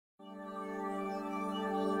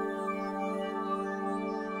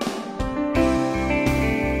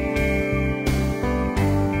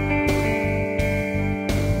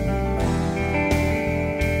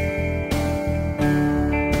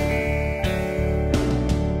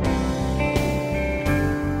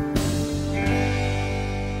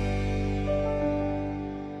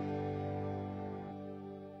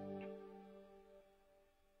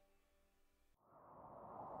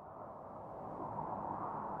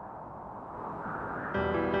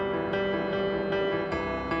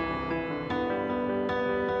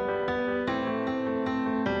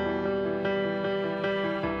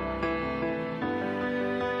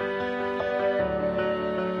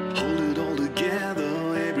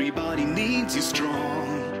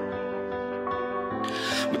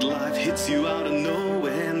that life hits you out of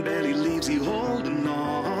nowhere and barely leaves you holding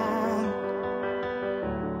on.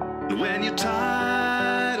 And when you're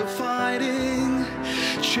tired of fighting,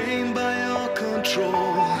 chained by your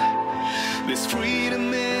control, there's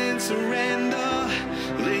freedom in surrender.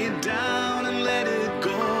 Lay it down and let it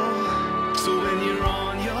go. So when you're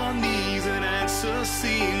on your knees and answer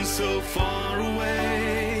seems so far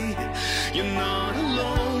away, you're not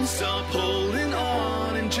alone. Stop holding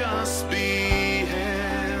on and just be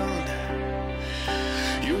held.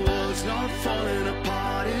 Your world's not falling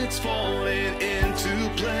apart, it's falling into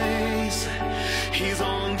place. He's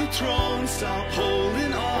on the throne. Stop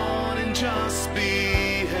holding on and just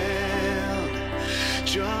be held.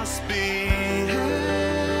 Just be held.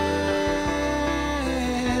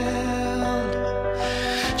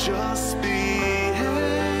 Just be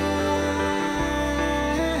held.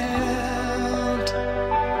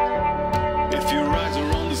 If your eyes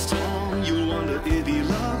are on the storm, you'll wonder if he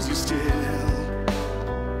loves you still.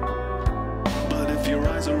 But if your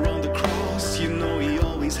eyes are on the cross, you know he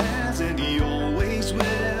always has and he always will.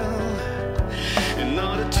 And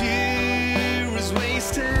not a tear is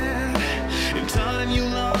wasted. In time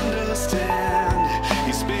you'll understand.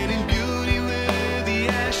 He's spinning beauty with the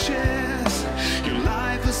ashes. Your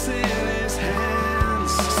life is in his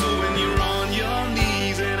hands. So when you're on your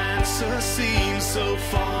knees and answer seems so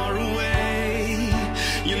far away,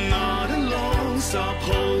 you're not alone. Stop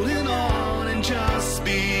holding on and just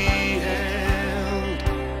be held.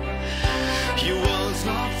 Your world's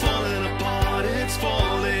not falling apart, it's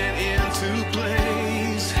falling into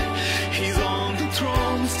place. He's on the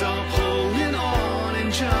throne. Stop holding on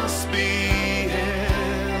and just be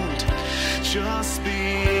held. Just be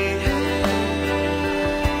held.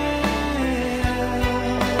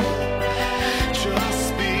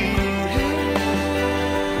 Just be held.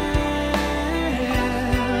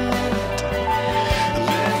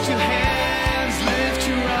 Lift your hands, lift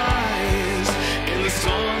your eyes. In the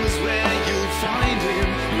storm is where you'll find him.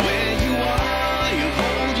 Where you are, you'll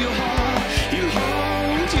hold your heart. You'll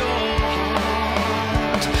hold your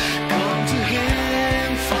heart. Come to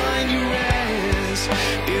him, find your rest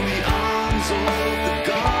in the arms of the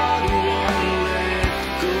God who won't let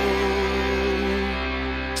go.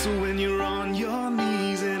 So when you're on your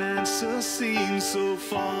knees and answer seems so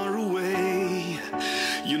far away,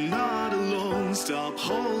 you're not alone. Stop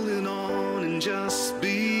holding on and just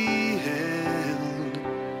be held.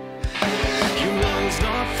 Your world's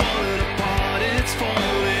not falling apart, it's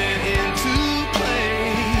falling into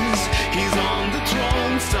place. He's on the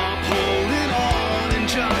throne. Stop holding on and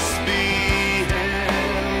just be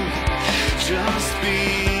held. Just be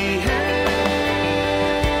held.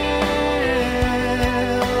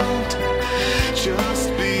 Just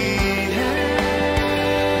be held.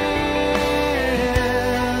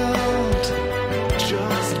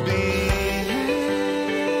 Just be held.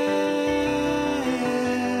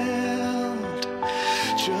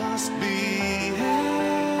 Just be held.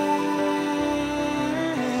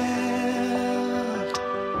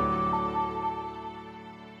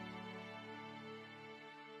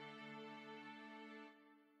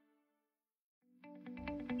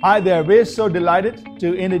 Hi there, we're so delighted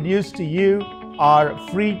to introduce to you our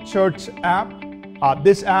free church app.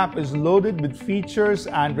 This app is loaded with features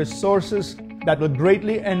and resources that will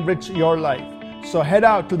greatly enrich your life. So head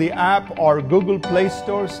out to the app or Google Play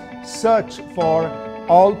stores, search for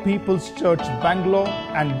All People's Church Bangalore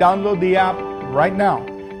and download the app right now.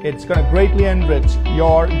 It's going to greatly enrich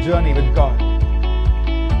your journey with God.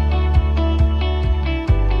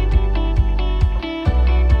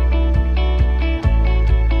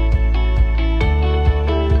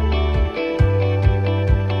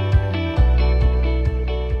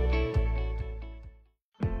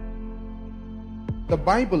 The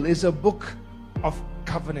Bible is a book of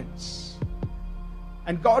covenants.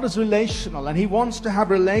 And God is relational and He wants to have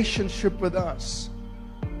relationship with us.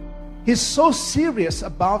 He's so serious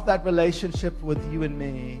about that relationship with you and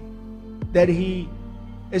me that He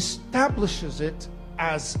establishes it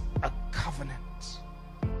as a covenant.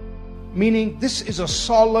 Meaning this is a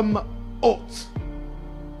solemn oath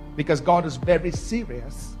because God is very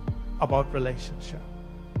serious about relationship.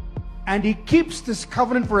 And He keeps this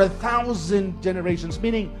covenant for 1,000 generations.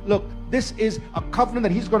 Meaning, look, this is a covenant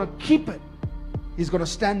that He's going to keep it. He's going to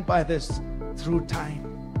stand by this through time.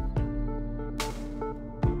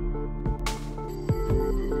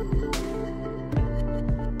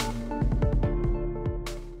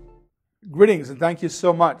 Greetings and thank you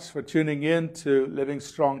so much for tuning in to Living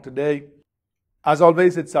Strong today. As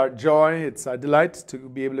always, it's our joy, it's our delight to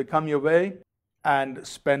be able to come your way and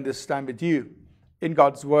spend this time with you in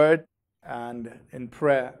God's Word and in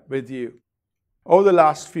prayer with you. Over the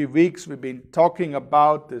last few weeks, we've been talking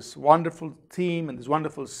about this wonderful theme and this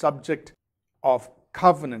wonderful subject of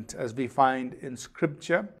covenant as we find in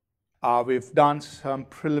Scripture. We've done some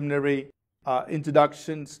preliminary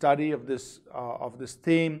introduction study of this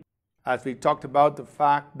theme as we talked about the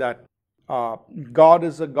fact that God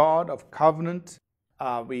is a God of covenant.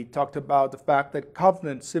 We talked about the fact that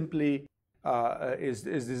covenant simply is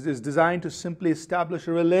designed to simply establish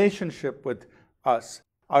a relationship with us,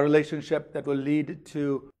 a relationship that will lead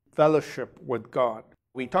to fellowship with God.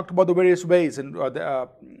 We talked about the various ways and the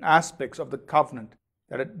aspects of the covenant,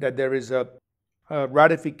 that there is a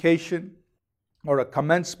ratification or a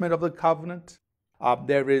commencement of the covenant.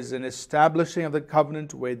 There is an establishing of the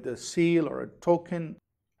covenant with the seal or a token.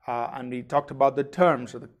 And we talked about the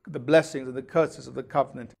terms, or the blessings and the curses of the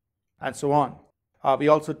covenant, and so on. We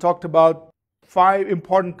also talked about 5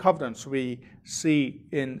 important covenants we see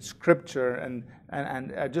in Scripture and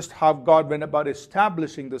just how God went about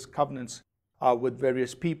establishing those covenants with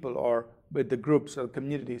various people or with the groups or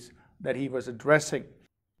communities that He was addressing.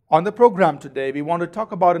 On the program today, we want to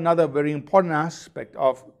talk about another very important aspect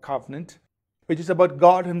of covenant, which is about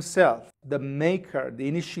God Himself, the maker, the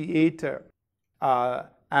initiator,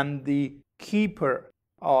 and the keeper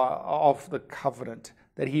of the covenant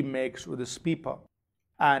that He makes with His people.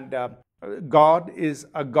 And God is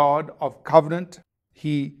a God of covenant.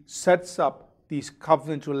 He sets up these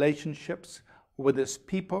covenant relationships with His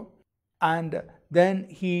people, and then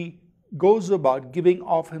He goes about giving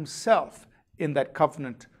of Himself in that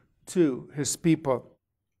covenant to His people.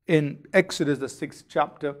 In Exodus, the 6th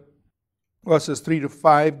chapter, verses 3 to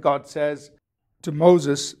 5, God says to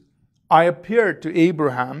Moses, "I appeared to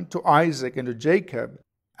Abraham, to Isaac, and to Jacob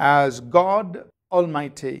as God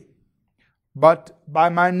Almighty, but by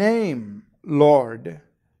my name, Lord,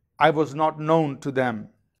 I was not known to them.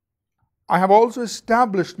 I have also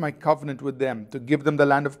established my covenant with them to give them the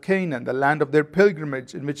land of Canaan, the land of their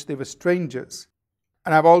pilgrimage in which they were strangers.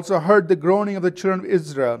 And I have also heard the groaning of the children of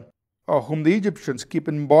Israel, whom the Egyptians keep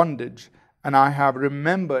in bondage, and I have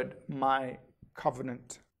remembered my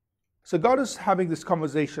covenant." So God is having this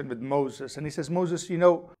conversation with Moses, and He says, Moses, you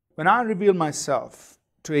know, when I revealed myself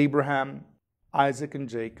to Abraham, Isaac, and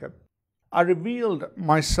Jacob, I revealed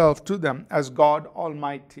myself to them as God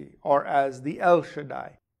Almighty, or as the El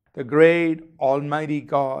Shaddai, the great Almighty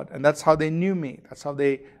God. And that's how they knew me. That's how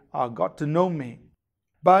they got to know me.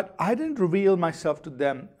 But I didn't reveal myself to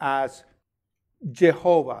them as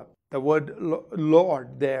Jehovah. The word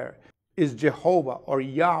Lord there is Jehovah or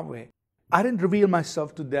Yahweh. I didn't reveal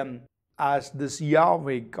myself to them as this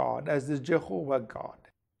Yahweh God, as this Jehovah God.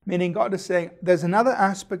 Meaning God is saying, there's another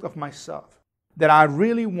aspect of myself that I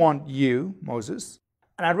really want you, Moses,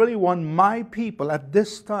 and I really want my people at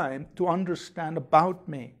this time to understand about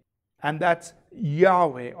me. And that's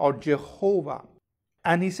Yahweh or Jehovah.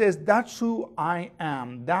 And He says, that's who I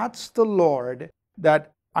am. That's the Lord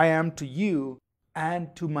that I am to you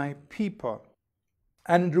and to my people.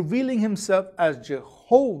 And in revealing Himself as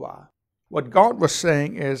Jehovah, what God was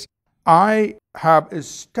saying is, I have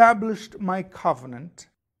established my covenant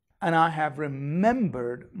and I have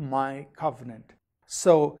remembered my covenant.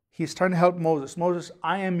 So He's trying to help Moses. Moses,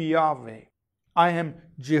 I am Yahweh. I am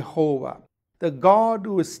Jehovah, the God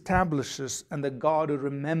who establishes and the God who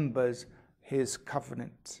remembers His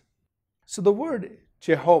covenant. So the word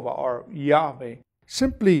Jehovah or Yahweh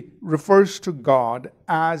simply refers to God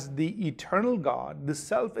as the eternal God, the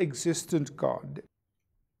self-existent God,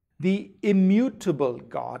 the immutable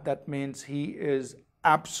God. That means He is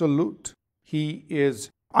absolute, He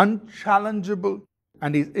is unchallengeable,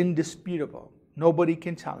 and He's indisputable. Nobody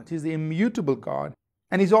can challenge. He's the immutable God,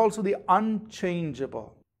 and He's also the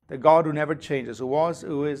unchangeable, the God who never changes, who was,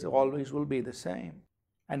 who is, always will be the same.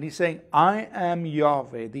 And He's saying, I am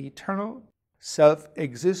Yahweh, the eternal,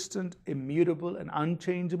 self-existent, immutable, and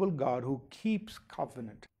unchangeable God who keeps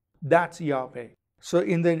covenant. That's Yahweh. So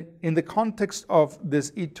in the context of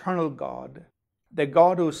this eternal God, the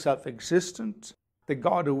God who is self-existent, the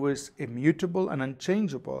God who is immutable and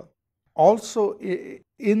unchangeable, also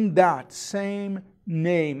in that same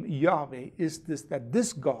name, Yahweh, is that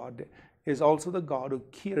this God is also the God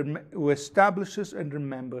who establishes and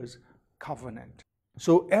remembers covenant.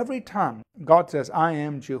 So every time God says, I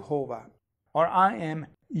am Jehovah, or I am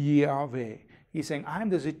Yahweh, He's saying, I am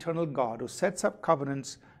this eternal God who sets up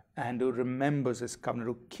covenants and who remembers His covenant,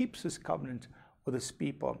 who keeps His covenant with His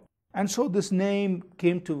people. And so this name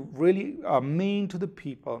came to really mean to the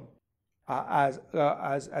people as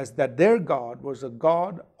that their God was a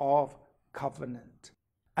God of covenant.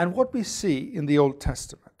 And what we see in the Old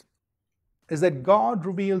Testament is that God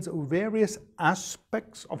reveals various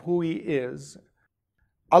aspects of who He is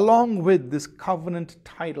along with this covenant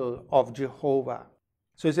title of Jehovah.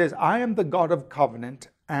 So he says, I am the God of covenant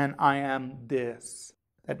and I am this.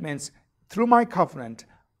 That means through my covenant,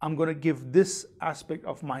 I'm going to give this aspect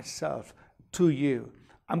of myself to you.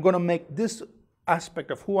 I'm going to make this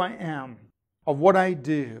aspect of who I am, of what I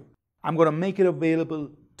do, I'm going to make it available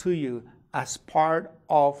to you as part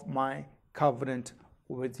of my covenant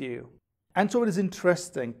with you. And so it is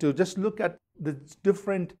interesting to just look at the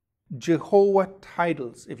different Jehovah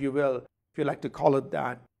titles, if you will, if you like to call it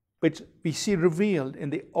that, which we see revealed in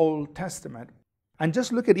the Old Testament. And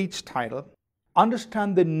just look at each title,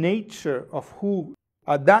 understand the nature of who,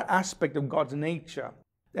 that aspect of God's nature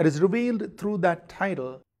that is revealed through that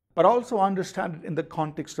title, but also understand it in the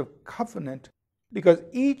context of covenant, because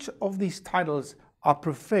each of these titles are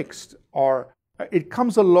prefixed, or it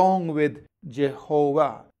comes along with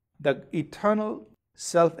Jehovah, the eternal,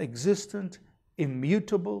 self-existent,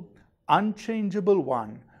 immutable, unchangeable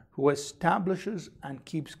one who establishes and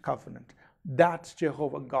keeps covenant. That's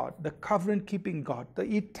Jehovah God, the covenant-keeping God, the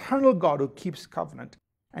eternal God who keeps covenant.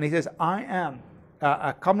 And he says, I am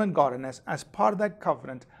a covenant God, and as part of that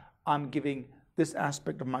covenant, I'm giving this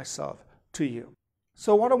aspect of myself to you.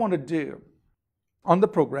 So what I want to do on the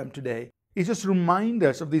program today is just remind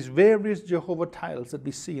us of these various Jehovah titles that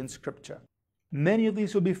we see in Scripture. Many of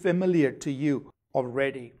these will be familiar to you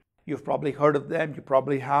already. You've probably heard of them. You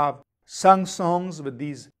probably have sung songs with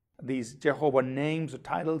these Jehovah names or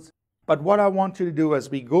titles. But what I want you to do as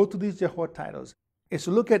we go through these Jehovah titles is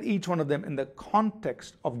to look at each one of them in the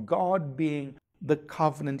context of God being the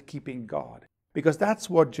covenant-keeping God, because that's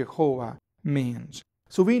what Jehovah means.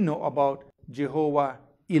 So we know about Jehovah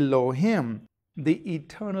Elohim, the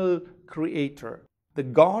eternal creator, the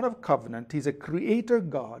God of covenant. He's a creator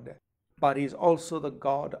God, but he's also the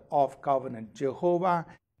God of covenant. Jehovah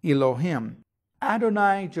Elohim.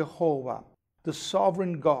 Adonai Jehovah, the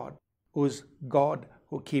sovereign God, who is God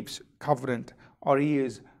who keeps covenant, or he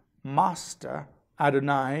is Master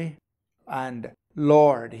Adonai and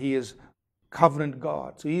Lord. He is covenant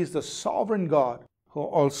God. So he is the sovereign God who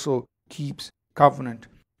also keeps covenant.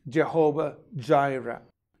 Jehovah Jireh,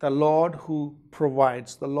 the Lord who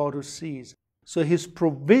provides, the Lord who sees. So his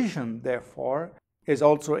provision, therefore, is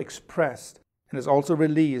also expressed and is also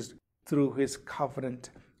released through his covenant.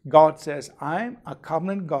 God says, I'm a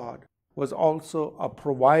covenant God, was also a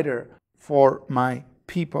provider for my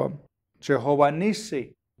people. Jehovah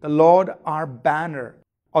Nissi, the Lord our banner,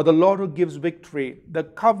 or the Lord who gives victory, the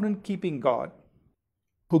covenant-keeping God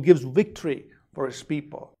who gives victory for his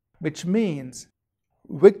people, which means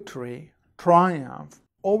victory, triumph,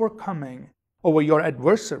 overcoming over your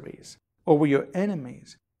adversaries, over your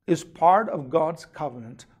enemies, is part of God's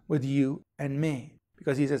covenant with you and me.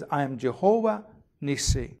 Because he says, I am Jehovah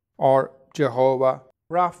Nissi, or Jehovah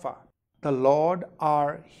Rapha, the Lord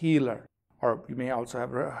our healer. Or you may also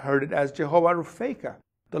have heard it as Jehovah Rupheka,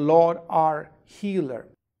 the Lord our healer.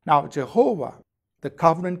 Now, Jehovah, the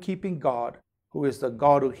covenant-keeping God, who is the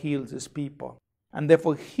God who heals his people. And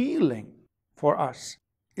therefore, healing for us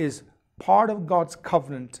is part of God's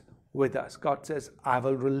covenant with us. God says, I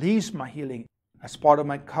will release my healing as part of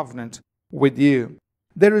my covenant with you.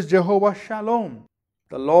 There is Jehovah Shalom,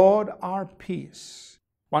 the Lord our peace.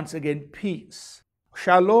 Once again, peace.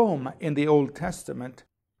 Shalom in the Old Testament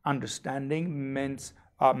understanding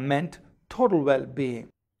meant total well-being.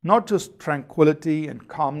 Not just tranquility and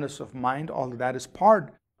calmness of mind, although that is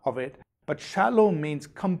part of it, but shalom means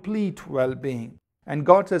complete well-being. And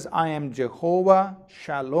God says, I am Jehovah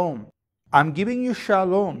Shalom. I'm giving you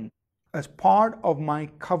shalom as part of my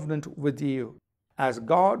covenant with you. As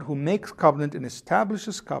God who makes covenant and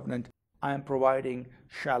establishes covenant, I am providing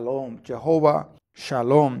shalom. Jehovah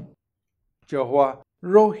Shalom. Jehovah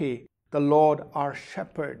Rohi, the Lord our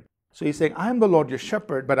shepherd. So he's saying, I am the Lord your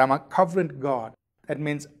shepherd, but I'm a covenant God. That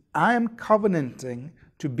means I am covenanting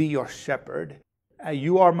to be your shepherd.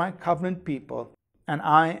 You are my covenant people, and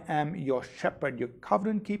I am your shepherd, your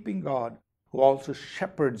covenant-keeping God, who also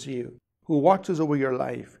shepherds you, who watches over your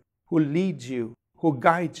life, who leads you, who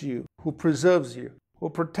guides you, who preserves you, who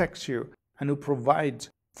protects you, and who provides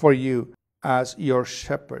for you as your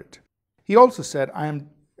shepherd. He also said, I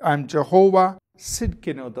am Jehovah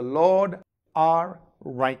Sidkenu, the Lord our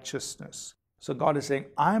righteousness. So God is saying,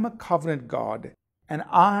 I am a covenant God, and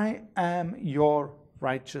I am your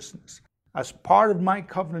righteousness. As part of my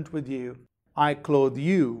covenant with you, I clothe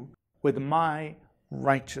you with my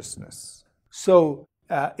righteousness. So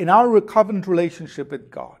in our covenant relationship with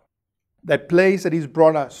God, that place that he's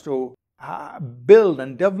brought us to build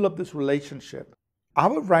and develop this relationship,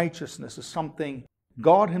 our righteousness is something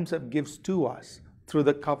God himself gives to us through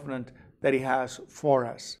the covenant that he has for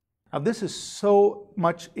us. Now, this is so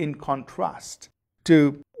much in contrast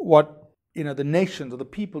to what the nations or the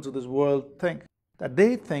peoples of this world think. That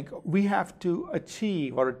they think we have to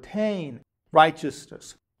achieve or attain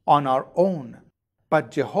righteousness on our own.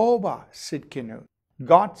 But Jehovah Sidkenu,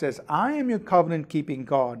 God says, I am your covenant-keeping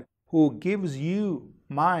God who gives you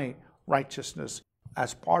my righteousness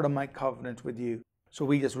as part of my covenant with you. So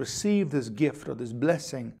we just receive this gift or this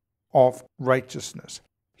blessing of righteousness.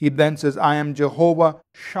 He then says, I am Jehovah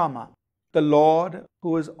Shammah, the Lord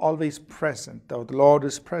who is always present. The Lord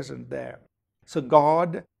is present there. So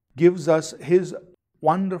God gives us His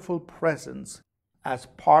wonderful presence as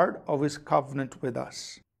part of His covenant with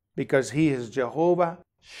us, because He is Jehovah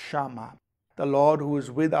Shammah, the Lord who is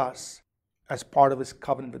with us as part of His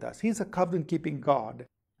covenant with us. He's a covenant-keeping God,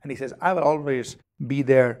 and He says, I will always be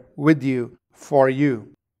there with you, for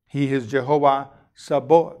you. He is Jehovah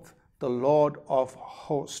Sabaoth, the Lord of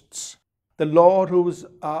hosts, the Lord who is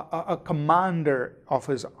a commander of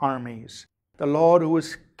His armies, the Lord who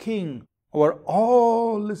is king over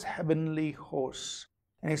all His heavenly hosts.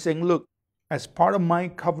 And He's saying, look, as part of my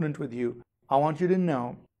covenant with you, I want you to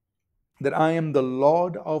know that I am the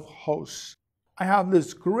Lord of hosts. I have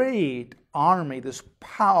this great army, this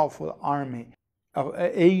powerful army of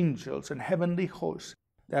angels and heavenly hosts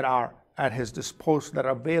that are at His disposal, that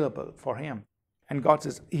are available for Him. And God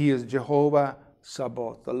says He is Jehovah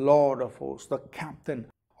Sabaoth, the Lord of hosts, the captain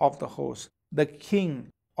of the hosts, the king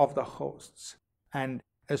of the hosts. And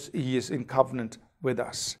as He is in covenant with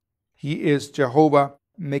us. He is Jehovah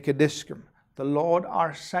Mekadishkim, the Lord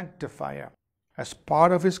our sanctifier. As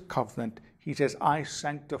part of His covenant, He says, I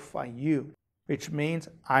sanctify you, which means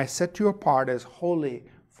I set you apart as holy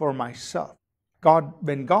for myself.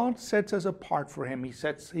 When God sets us apart for Him,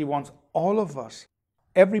 He wants all of us,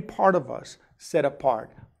 every part of us, set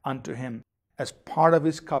apart unto Him as part of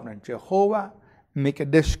His covenant. Jehovah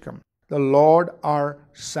Mekadishkim, the Lord our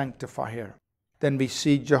sanctifier. Then we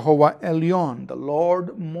see Jehovah Elyon, the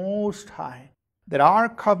Lord Most High, that our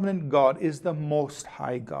covenant God is the Most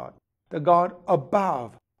High God, the God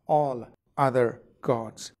above all other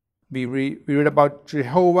gods. We read about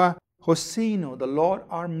Jehovah Hosenu, the Lord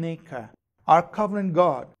our Maker. Our covenant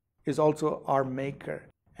God is also our Maker,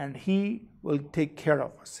 and He will take care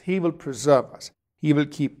of us. He will preserve us. He will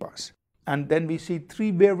keep us. And then we see three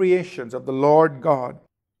variations of the Lord God.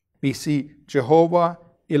 We see Jehovah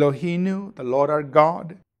Elohenu, the Lord our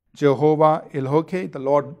God, Jehovah Elohe, the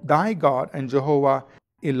Lord thy God, and Jehovah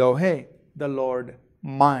Elohe, the Lord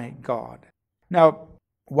my God. Now,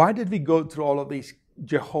 why did we go through all of these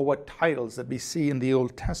Jehovah titles that we see in the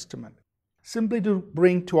Old Testament? Simply to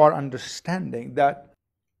bring to our understanding that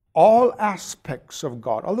all aspects of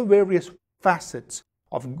God, all the various facets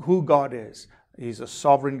of who God is, He's a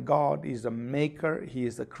sovereign God, He's the maker, He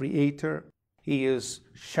is the creator, He is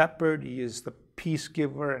shepherd, He is the peace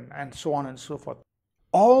giver, and so on and so forth.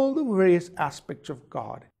 All the various aspects of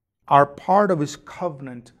God are part of His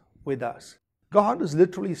covenant with us. God is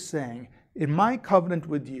literally saying, in my covenant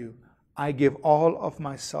with you, I give all of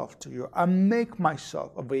myself to you. I make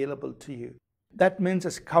myself available to you. That means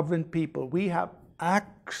as covenant people, we have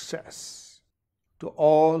access to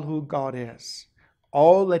all who God is,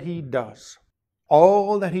 all that He does,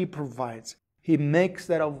 all that He provides. He makes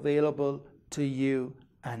that available to you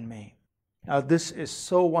and me. Now, this is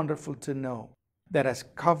so wonderful to know that as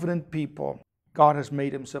covenant people, God has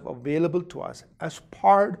made Himself available to us as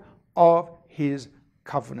part of His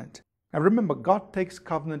covenant. Now remember, God takes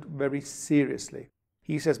covenant very seriously.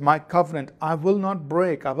 He says, my covenant I will not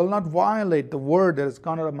break. I will not violate the word that has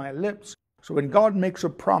gone out of my lips. So when God makes a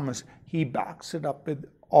promise, He backs it up with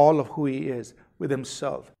all of who He is, with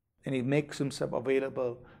Himself. And He makes Himself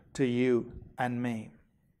available to you and me.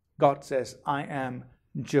 God says, I am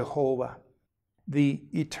Jehovah, the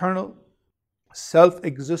eternal,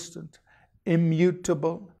 self-existent,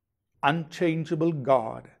 immutable, unchangeable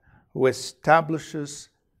God who establishes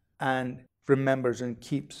and remembers and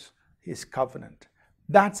keeps His covenant.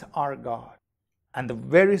 That's our God. And the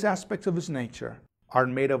various aspects of His nature are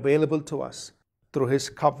made available to us through His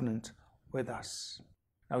covenant with us.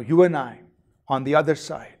 Now you and I, on the other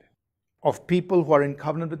side of people who are in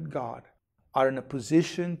covenant with God, are in a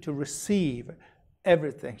position to receive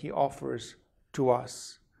everything He offers to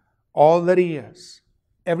us. All that He is,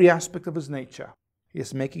 every aspect of His nature, He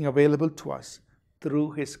is making available to us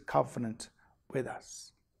through His covenant with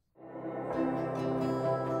us.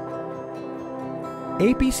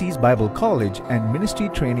 APC's Bible College and Ministry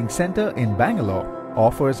Training Center in Bangalore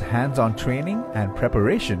offers hands-on training and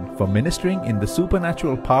preparation for ministering in the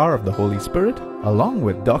supernatural power of the Holy Spirit, along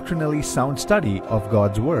with doctrinally sound study of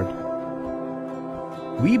God's Word.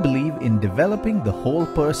 We believe in developing the whole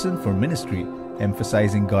person for ministry,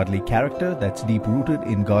 emphasizing godly character that's deep-rooted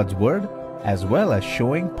in God's Word, as well as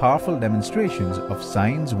showing powerful demonstrations of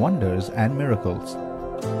signs, wonders, and miracles.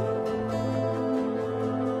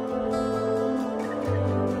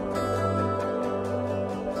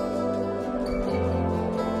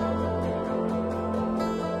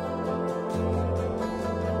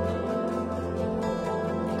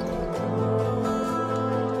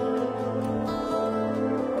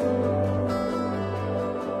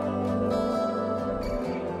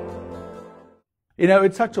 You know,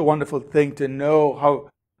 it's such a wonderful thing to know how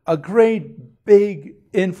a great, big,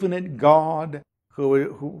 infinite God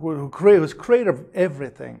who's creator of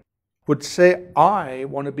everything would say, I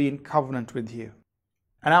want to be in covenant with you.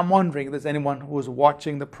 And I'm wondering if there's anyone who is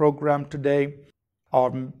watching the program today,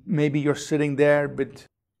 or maybe you're sitting there with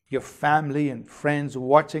your family and friends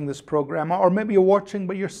watching this program, or maybe you're watching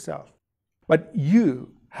by yourself, but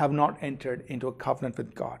you have not entered into a covenant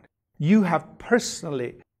with God. You have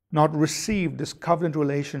personally not received this covenant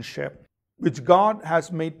relationship which God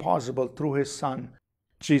has made possible through His Son,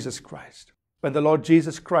 Jesus Christ. When the Lord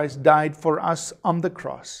Jesus Christ died for us on the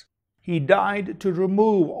cross, He died to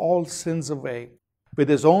remove all sins away with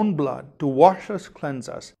His own blood, to wash us, cleanse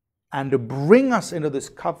us, and to bring us into this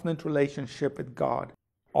covenant relationship with God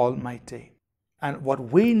Almighty. And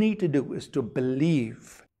what we need to do is to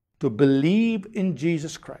believe in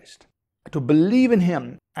Jesus Christ, to believe in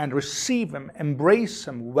Him and receive Him, embrace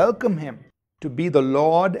Him, welcome Him to be the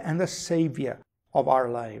Lord and the Savior of our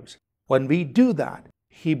lives. When we do that,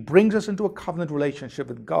 He brings us into a covenant relationship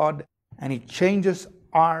with God, and He changes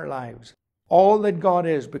our lives. All that God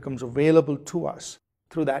is becomes available to us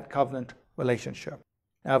through that covenant relationship.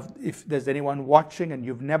 Now, if there's anyone watching and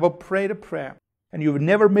you've never prayed a prayer, and you've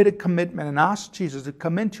never made a commitment and asked Jesus to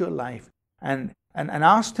come into your life and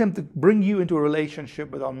asked Him to bring you into a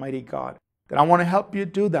relationship with Almighty God, then I want to help you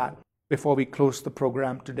do that before we close the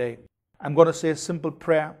program today. I'm going to say a simple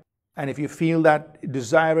prayer, and if you feel that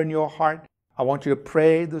desire in your heart, I want you to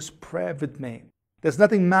pray this prayer with me. There's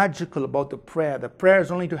nothing magical about the prayer. The prayer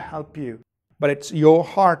is only to help you, but it's your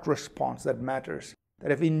heart response that matters.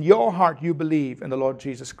 That if in your heart you believe in the Lord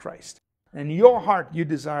Jesus Christ, and in your heart you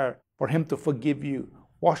desire for Him to forgive you,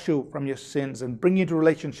 wash you from your sins, and bring you into a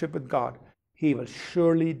relationship with God, He will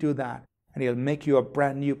surely do that, and He'll make you a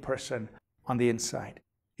brand new person on the inside.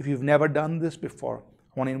 If you've never done this before,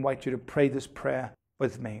 I want to invite you to pray this prayer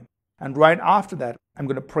with me. And right after that, I'm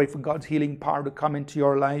going to pray for God's healing power to come into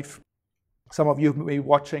your life. Some of you may be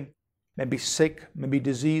watching, may be sick, may be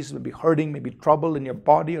diseased, may be hurting, may be trouble in your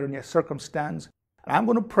body or in your circumstance. And I'm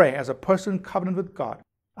going to pray as a person in covenant with God.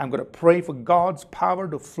 I'm going to pray for God's power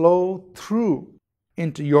to flow through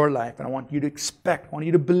into your life. And I want you to expect, I want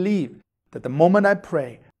you to believe that the moment I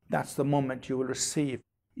pray, that's the moment you will receive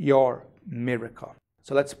your miracle.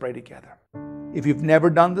 So let's pray together. If you've never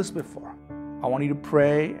done this before, I want you to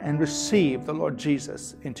pray and receive the Lord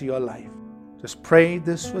Jesus into your life. Just pray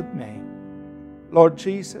this with me. Lord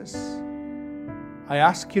Jesus, I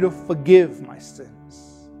ask you to forgive my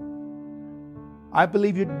sins. I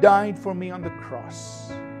believe you died for me on the cross,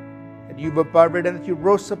 that you were buried and that you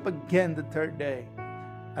rose up again the third day,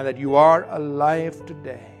 and that you are alive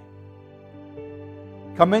today.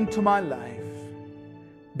 Come into my life.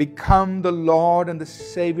 Become the Lord and the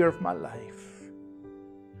Savior of my life.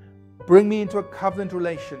 Bring me into a covenant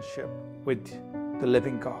relationship with the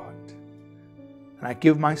living God. And I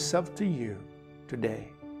give myself to you today.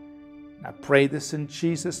 And I pray this in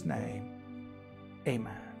Jesus' name.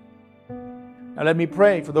 Amen. Now let me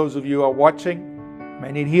pray for those of you who are watching,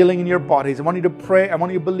 may need healing in your bodies. I want you to pray, I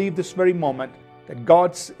want you to believe this very moment that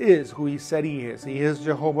God is who He said He is. He is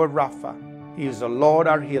Jehovah Rapha. He is the Lord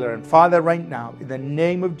our healer. And Father, right now, in the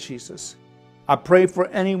name of Jesus, I pray for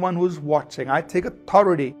anyone who's watching. I take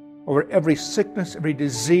authority over every sickness, every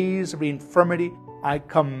disease, every infirmity. I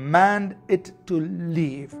command it to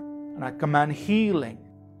leave. And I command healing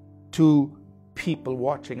to people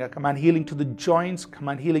watching. I command healing to the joints,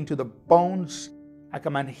 command healing to the bones. I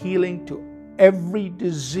command healing to every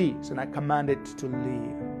disease, and I command it to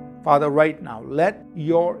leave. Father, right now, let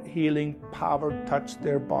your healing power touch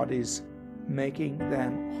their bodies, making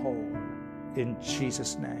them whole. In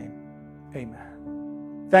Jesus' name,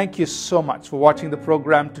 amen. Thank you so much for watching the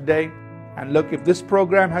program today. And look, if this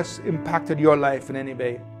program has impacted your life in any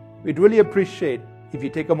way, we'd really appreciate if you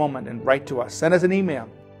take a moment and write to us. Send us an email.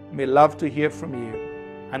 We'd love to hear from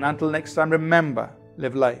you. And until next time, remember,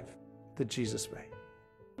 live life the Jesus way.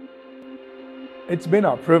 It's been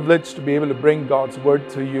our privilege to be able to bring God's Word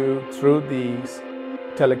to you through these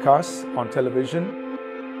telecasts on television.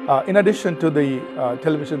 In addition to the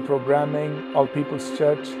television programming, All People's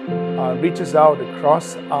Church reaches out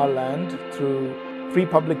across our land through free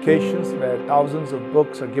publications where thousands of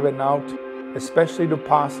books are given out, especially to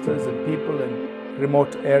pastors and people in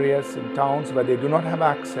remote areas and towns where they do not have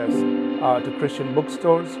access to Christian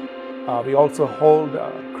bookstores. We also hold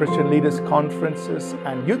Christian leaders conferences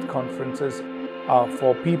and youth conferences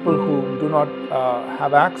for people who do not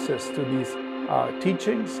have access to these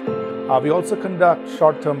teachings. We also conduct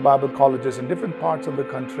short-term Bible colleges in different parts of the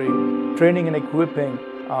country, training and equipping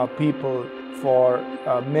people for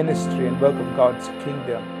ministry and work of God's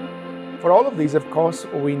kingdom. For all of these, of course,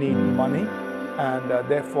 we need money, and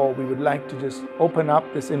therefore we would like to just open up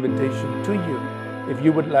this invitation to you. If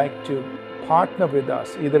you would like to partner with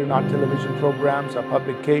us, either in our television programs, our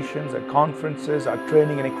publications, our conferences, our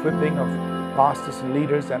training and equipping of pastors and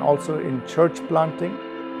leaders, and also in church planting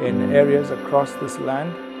in areas across this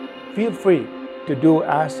land, feel free to do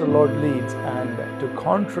as the Lord leads and to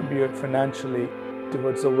contribute financially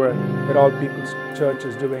towards the work that All People's Church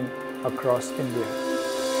is doing across India.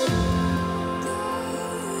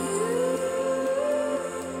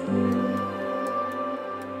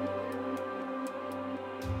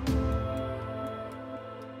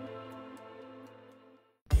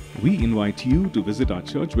 We invite you to visit our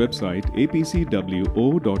church website apcwo.org,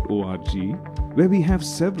 where we have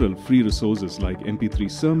several free resources like MP3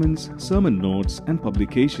 sermons, sermon notes, and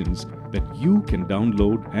publications that you can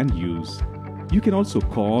download and use. You can also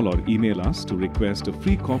call or email us to request a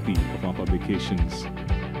free copy of our publications.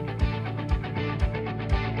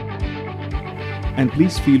 And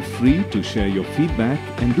please feel free to share your feedback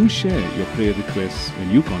and do share your prayer requests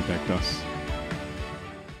when you contact us.